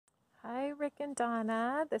Hi, Rick and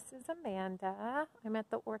Donna. This is Amanda. I'm at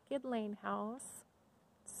the Orchid Lane house.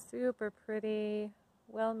 Super pretty,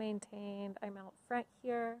 well maintained. I'm out front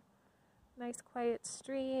here. Nice quiet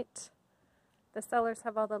street. The sellers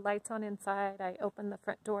have all the lights on inside. I opened the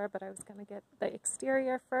front door, but I was going to get the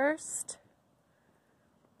exterior first.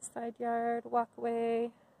 Side yard,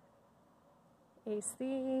 walkway,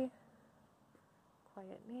 AC,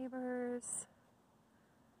 quiet neighbors.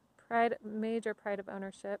 Major pride of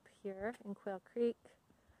ownership here in Quail Creek.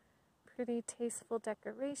 Pretty tasteful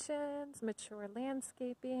decorations, mature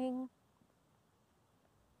landscaping.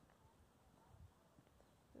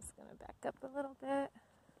 Just going to back up a little bit.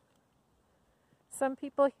 Some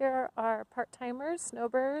people here are part-timers,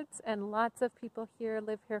 snowbirds, and lots of people here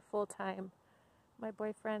live here full-time. My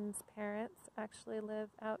boyfriend's parents actually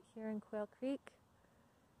live out here in Quail Creek,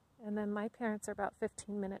 and then my parents are about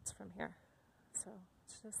 15 minutes from here. So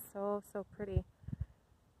it's just so pretty.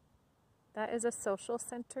 That is a social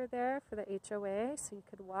center there for the HOA, so you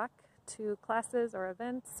could walk to classes or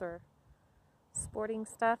events or sporting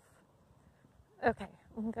stuff. Okay,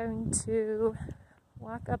 I'm going to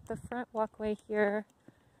walk up the front walkway here.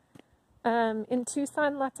 In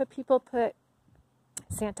Tucson, lots of people put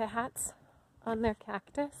Santa hats on their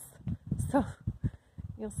cactus, so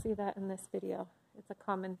you'll see that in this video. It's a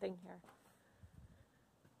common thing here.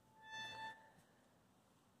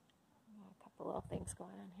 A couple little things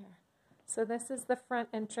going on here. So this is the front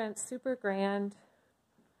entrance, super grand,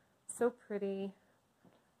 so pretty,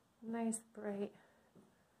 nice bright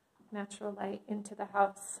natural light into the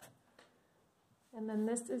house. And then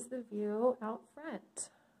this is the view out front.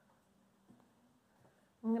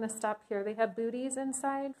 I'm going to stop here. They have booties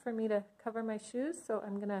inside for me to cover my shoes, so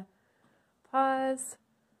I'm going to pause,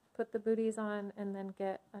 put the booties on, and then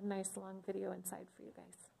get a nice long video inside for you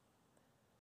guys.